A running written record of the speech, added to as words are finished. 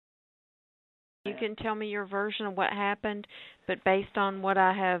You can tell me your version of what happened, but based on what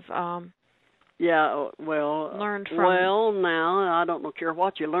I have learned from. Well, now, I don't care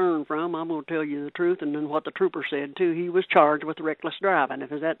what you learn from. I'm going to tell you the truth, and then what the trooper said, too. He was charged with reckless driving. If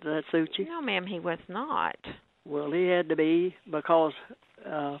that suits you? No, ma'am, he was not. Well, he had to be because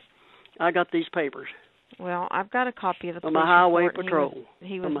I got these papers. Well, I've got a copy of the police report. The highway report. patrol.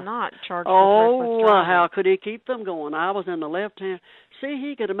 He was not charged with reckless driving. How could he keep them going? I was in the left hand. See,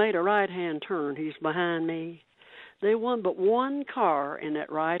 he could have made a right-hand turn. He's behind me. They won but one car in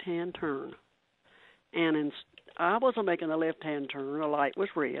that right-hand turn. And I wasn't making the left-hand turn. The light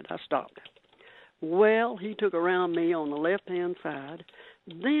was red. I stopped. Well, he took around me on the left-hand side,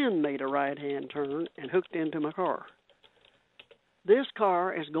 then made a right-hand turn and hooked into my car. This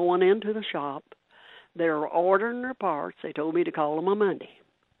car is going into the shop. They're ordering their parts. They told me to call them on Monday.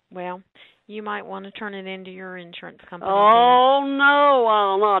 Well, you might want to turn it into your insurance company. Oh, no,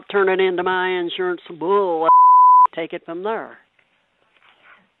 I'll not turn it into my insurance. Bull. Take it from there.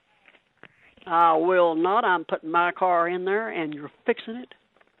 I will not. I'm putting my car in there, and you're fixing it,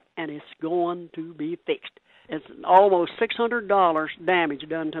 and it's going to be fixed. It's almost $600 damage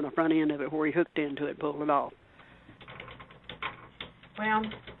done to the front end of it where he hooked into it, pulled it off. Well,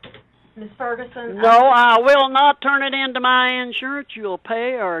 Miss Ferguson. No, I will not turn it into my insurance. You'll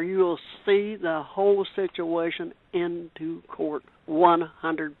pay, or you'll see the whole situation into court 100%.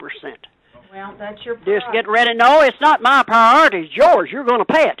 Well, that's your priority. Just get ready. No, it's not my priority. It's yours. You're going to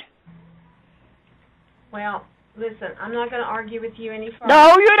pay it. Well, listen, I'm not going to argue with you any further.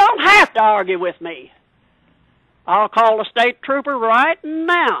 No, you don't have to argue with me. I'll call the state trooper right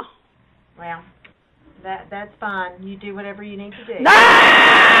now. Well, that's fine. You do whatever you need to do.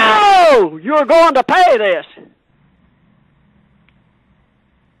 No! You're going to pay this.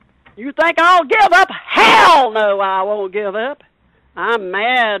 You think I'll give up? Hell no, I won't give up. I'm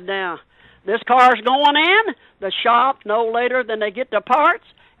mad now. This car's going in the shop no later than they get the parts,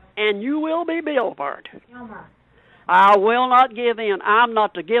 and you will be billed for it. Elmer. I will not give in. I'm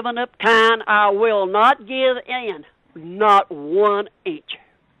not the giving up kind. I will not give in. Not 1 inch.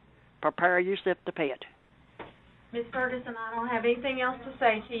 Prepare yourself to pay it. Miss Ferguson, I don't have anything else to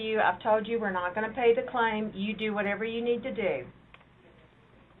say to you. I've told you we're not going to pay the claim. You do whatever you need to do.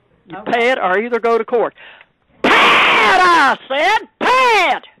 You pay it or either go to court. Pay it, I said!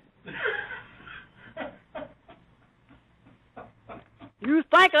 Pay it! You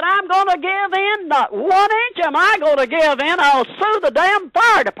think that I'm going to give in? Not 1 inch am I going to give in. I'll sue the damn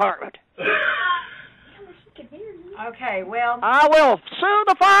fire department. Okay, well... I will sue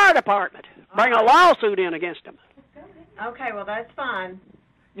the fire department. Bring a lawsuit in against them. Okay, well, that's fine.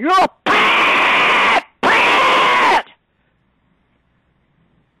 You'll pay it! Pay it!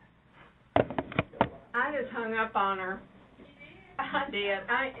 I just hung up on her. I did.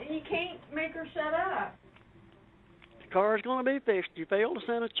 You can't make her shut up. The car's going to be fixed. You fail to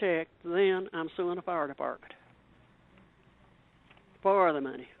send a check, then I'm suing the fire department. For the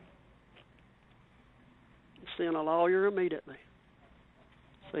money. Send a lawyer immediately.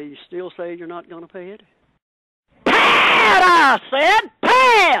 So you still say you're not going to pay it? Pay it, I said!